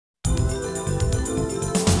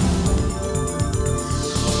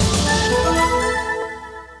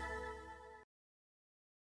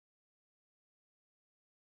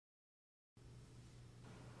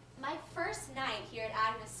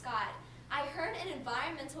Agnes Scott, I heard an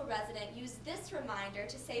environmental resident use this reminder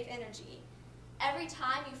to save energy. Every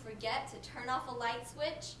time you forget to turn off a light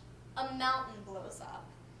switch, a mountain blows up.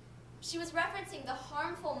 She was referencing the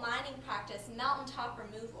harmful mining practice mountaintop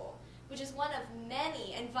removal, which is one of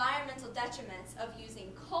many environmental detriments of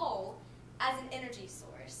using coal as an energy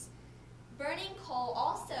source. Burning coal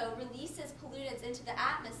also releases pollutants into the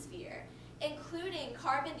atmosphere, including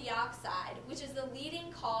carbon dioxide, which is the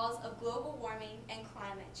leading cause of global warming and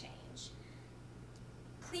climate change.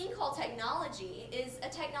 Clean coal technology is a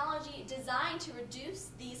technology designed to reduce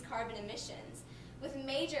these carbon emissions with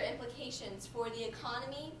major implications for the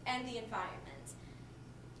economy and the environment.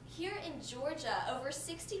 Here in Georgia, over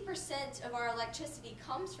 60% of our electricity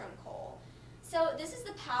comes from coal. So this is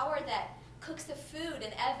the power that cooks the food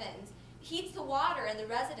in ovens, heats the water in the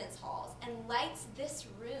residence halls, and lights this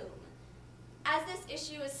room. As this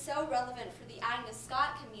issue is so relevant for the Agnes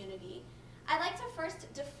Scott community, I'd like to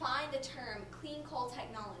first define the term clean coal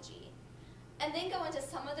technology, and then go into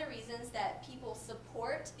some of the reasons that people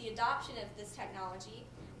support the adoption of this technology,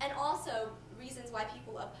 and also reasons why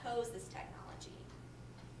people oppose this technology.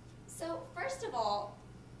 So first of all,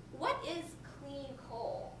 what is clean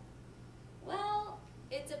coal? Well,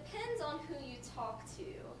 it depends on who you talk to.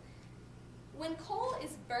 When coal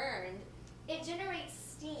is burned, it generates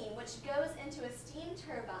steam, which goes into a steam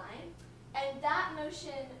turbine, and that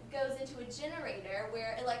motion goes into a generator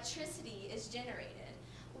where electricity is generated.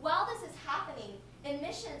 While this is happening,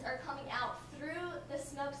 emissions are coming out through the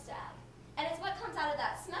smokestack. And it's what comes out of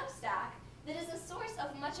that smokestack that is the source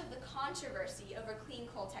of much of the controversy over clean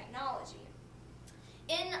coal technology.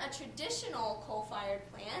 In a traditional coal-fired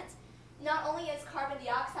plant, not only is carbon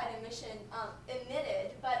dioxide emission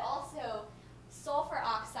emitted, but also sulfur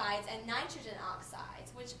oxides and nitrogen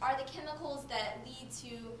oxides, which are the chemicals that lead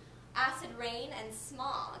to acid rain and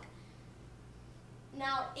smog.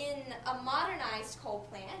 Now, in a modernized coal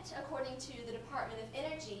plant, according to the Department of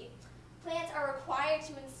Energy, plants are required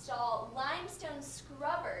to install limestone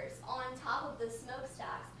scrubbers on top of the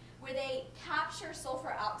smokestacks where they capture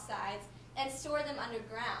sulfur oxides and store them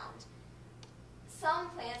underground. Some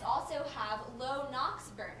plants also have low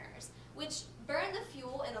NOx burners, which burn the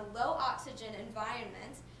fuel in a low oxygen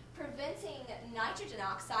environment, preventing nitrogen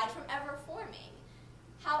oxide from ever forming.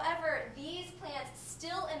 However, these plants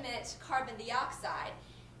still emit carbon dioxide,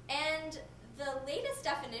 and the latest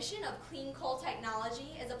definition of clean coal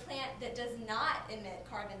technology is a plant that does not emit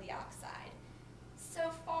carbon dioxide.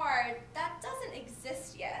 So far, that doesn't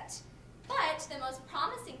exist yet, but the most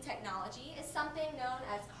promising technology is something known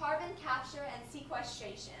as carbon capture and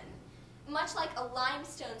sequestration. Much like a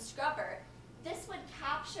limestone scrubber, this would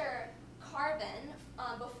capture carbon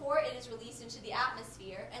before it is released into the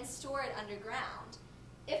atmosphere and store it underground.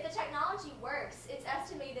 If the technology works, it's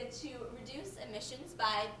estimated to reduce emissions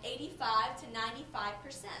by 85 to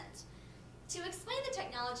 95%. To explain the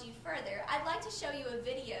technology further, I'd like to show you a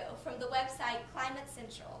video from the website Climate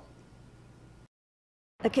Central.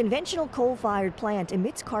 A conventional coal-fired plant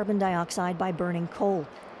emits carbon dioxide by burning coal.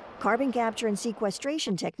 Carbon capture and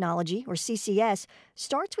sequestration technology, or CCS,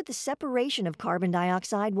 starts with the separation of carbon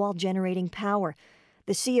dioxide while generating power.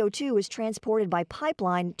 The CO2 is transported by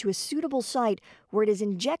pipeline to a suitable site where it is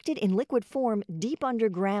injected in liquid form deep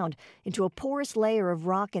underground into a porous layer of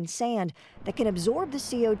rock and sand that can absorb the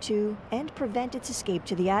CO2 and prevent its escape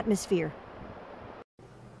to the atmosphere.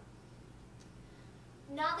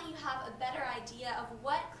 Now that you have a better idea of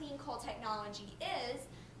what clean coal technology is,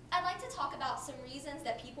 I'd like to talk about some reasons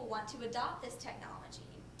that people want to adopt this technology.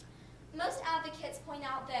 Most advocates point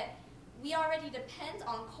out that we already depend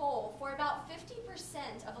on coal for about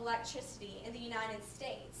 50% of electricity in the United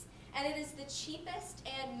States, and it is the cheapest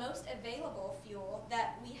and most available fuel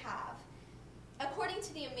that we have. According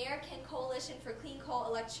to the American Coalition for Clean Coal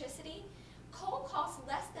Electricity, coal costs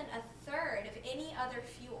less than a third of any other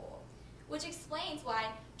fuel, which explains why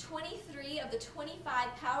 23 of the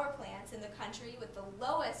 25 power plants in the country with the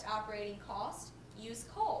lowest operating cost use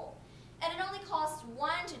coal, and it only costs 1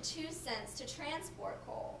 to 2 cents to transport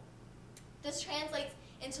coal. This translates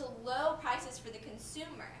into low prices for the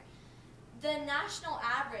consumer. The national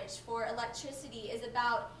average for electricity is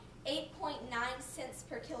about 8.9 cents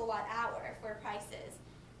per kilowatt hour for prices.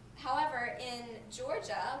 However, in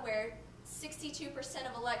Georgia, where 62%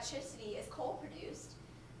 of electricity is coal produced,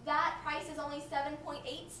 that price is only 7.8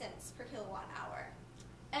 cents per kilowatt hour.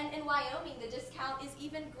 And in Wyoming, the discount is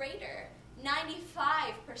even greater.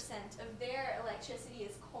 95% of their electricity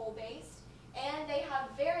is coal-based, and they have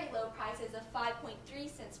very low prices of 5.3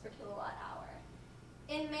 cents per kilowatt hour.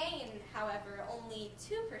 In Maine, however, only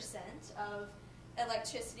 2% of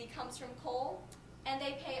electricity comes from coal, and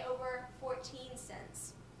they pay over 14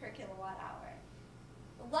 cents per kilowatt hour.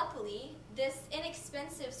 Luckily, this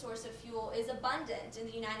inexpensive source of fuel is abundant in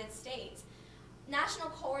the United States. National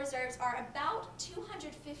coal reserves are about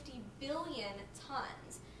 250 billion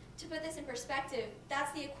tons. To put this in perspective,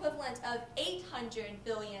 that's the equivalent of 800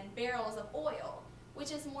 billion barrels of oil,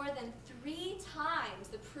 which is more than 3 times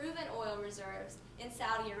the proven oil reserves in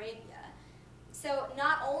Saudi Arabia. So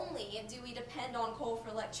not only do we depend on coal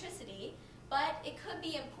for electricity, but it could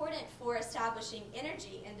be important for establishing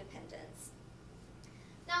energy independence.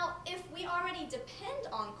 Now, if we already depend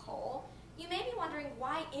on coal, you may be wondering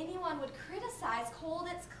why anyone would criticize coal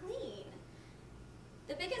that's clean.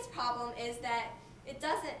 The biggest problem is that it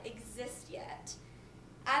doesn't exist yet.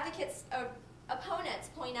 Advocates or opponents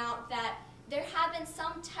point out that there have been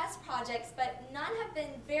some test projects, but none have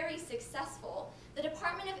been very successful. The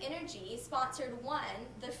Department of Energy sponsored one,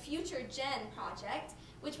 the Future Gen project,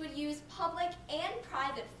 which would use public and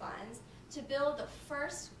private funds to build the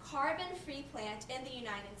first carbon-free plant in the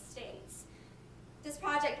United States. This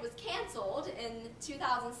project was canceled in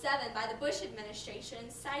 2007 by the Bush administration,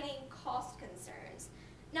 citing cost concerns.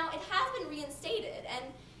 Now, it has been reinstated, and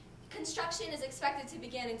construction is expected to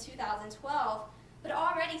begin in 2012, but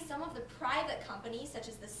already some of the private companies, such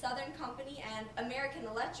as the Southern Company and American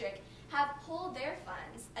Electric, have pulled their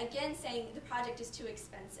funds, again saying the project is too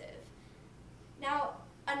expensive. Now,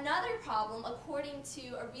 another problem, according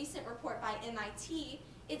to a recent report by MIT,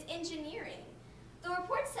 is engineering. The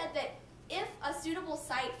report said that if a suitable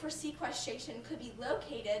site for sequestration could be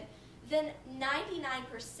located, then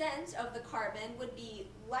 99% of the carbon would be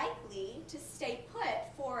likely to stay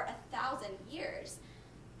put for 1,000 years.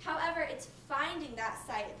 However, it's finding that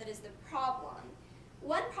site that is the problem.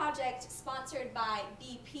 One project sponsored by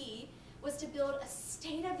BP was to build a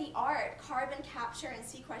state-of-the-art carbon capture and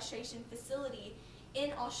sequestration facility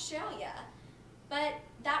in Australia. But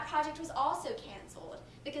that project was also canceled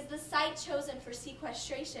because the site chosen for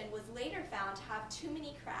sequestration was later found to have too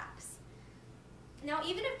many cracks. Now,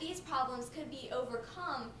 even if these problems could be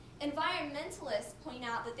overcome, environmentalists point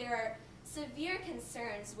out that there are severe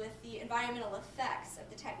concerns with the environmental effects of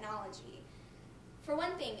the technology. For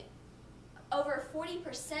one thing, over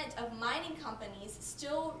 40% of mining companies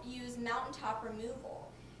still use mountaintop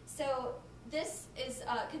removal. So this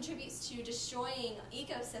contributes to destroying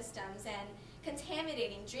ecosystems and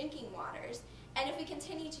contaminating drinking waters. And if we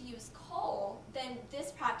continue to use coal, then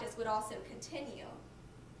this practice would also continue.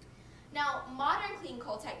 Now, modern clean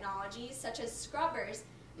coal technologies, such as scrubbers,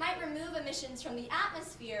 might remove emissions from the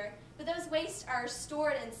atmosphere, but those wastes are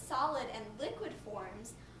stored in solid and liquid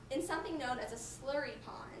forms in something known as a slurry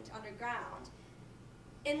pond underground.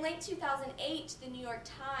 In late 2008, the New York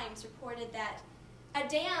Times reported that a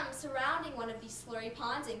dam surrounding one of these slurry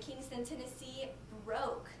ponds in Kingston, Tennessee,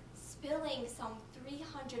 broke, spilling some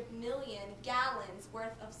 300 million gallons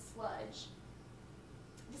worth of sludge.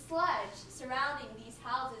 The sludge surrounding these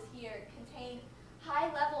houses here contained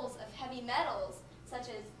high levels of heavy metals such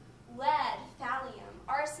as lead, thallium,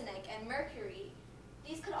 arsenic, and mercury.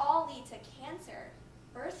 These could all lead to cancer,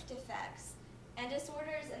 birth defects, and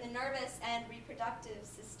disorders in the nervous and reproductive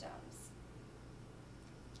systems.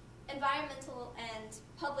 Environmental and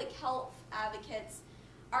public health advocates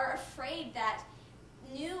are afraid that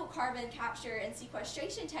new carbon capture and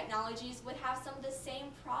sequestration technologies would have some of the same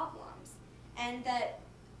problems, and that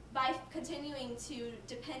by continuing to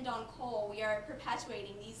depend on coal, we are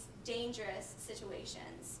perpetuating these dangerous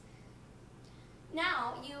situations.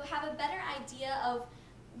 Now, you have a better idea of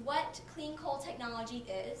what clean coal technology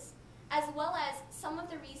is, as well as some of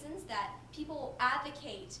the reasons that people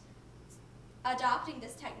advocate adopting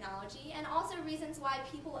this technology, and also reasons why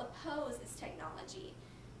people oppose this technology.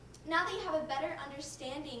 Now that you have a better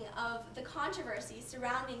understanding of the controversies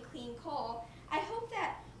surrounding clean coal, I hope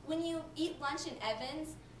that when you eat lunch in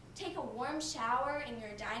Evans, take a warm shower in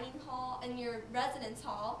your dining hall, in your residence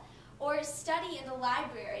hall, or study in the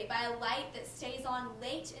library by a light that stays on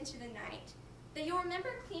late into the night, that you'll remember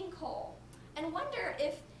clean coal and wonder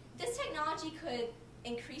if this technology could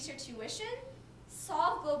increase your tuition,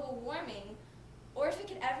 solve global warming, or if it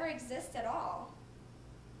could ever exist at all.